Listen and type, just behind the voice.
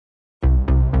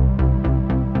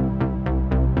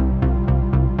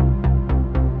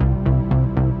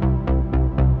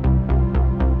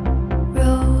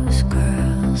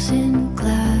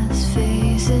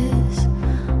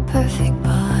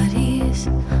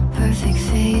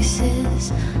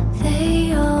faces,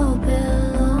 they all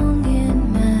belong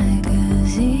in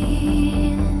magazines.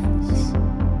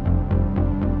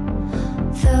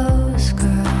 Those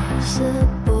girls the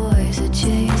boys are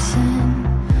chasing,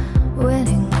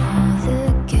 winning all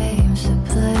the games they're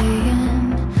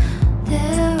playing,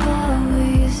 they're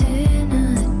always in a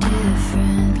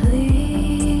different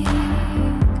league.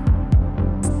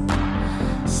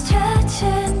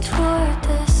 Stretching toward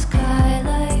the sky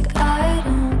like I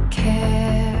don't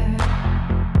care,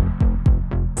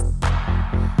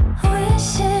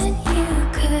 wishing you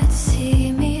could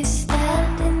see me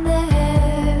standing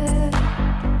there.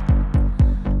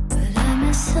 But I'm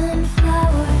a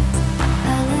sunflower,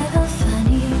 a little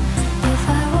funny. If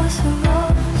I was a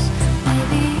rose,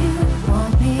 maybe you'd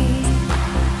want me.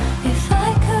 If I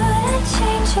could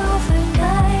change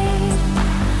overnight,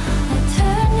 I'd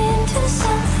turn into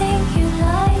something you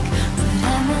like. But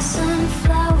I'm a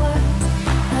sunflower,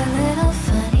 a little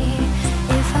funny.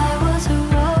 If I was a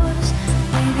rose,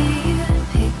 maybe you'd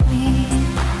pick me.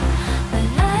 But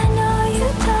I know you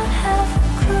don't have a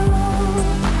clue.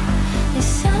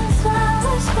 These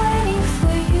sunflowers waiting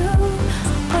for you,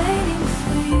 waiting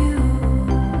for you.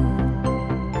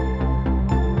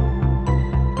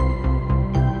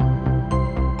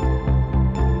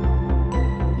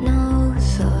 No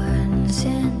thorns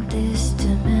in this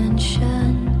dimension,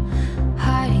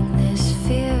 hiding this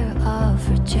fear of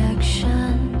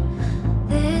rejection.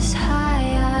 This high,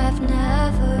 I've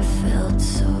never felt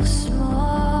so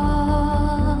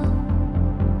small.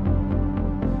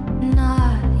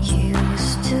 Not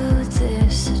used to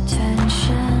this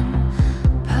attention,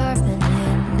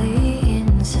 permanently in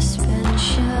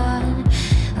suspension.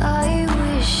 I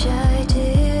wish I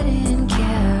didn't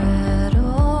care at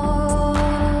all.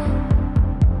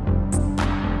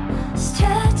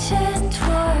 Stretching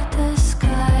toward the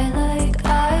sky like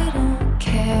I don't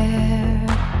care,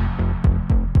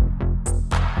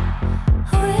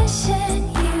 wishing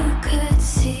you could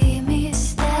see me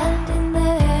standing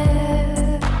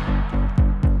there.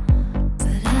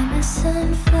 But I'm a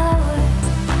sunflower,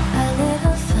 a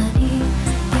little funny.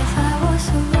 If I was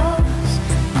a rose,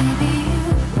 maybe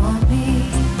you'd want me.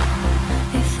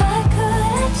 If I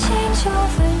could change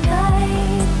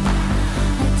overnight,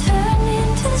 I'd turn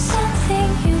into something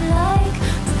you like.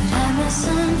 But I'm a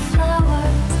sunflower,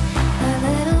 a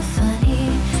little funny.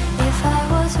 If I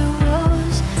was a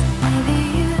rose, maybe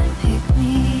you'd pick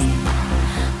me.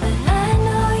 But I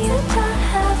know you don't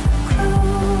have a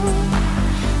clue.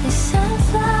 These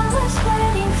sunflowers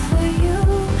waiting for you,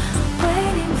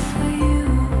 waiting for you.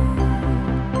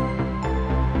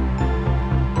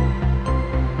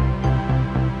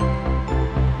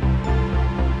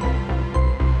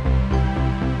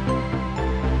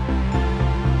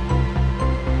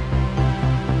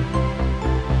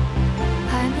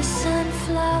 I'm a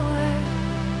sunflower,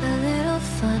 a little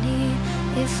funny.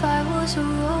 If I was a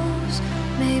rose,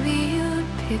 maybe you'd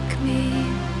pick me.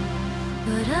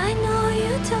 But I know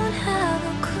you don't have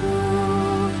a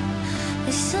clue.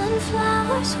 The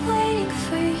sunflowers wait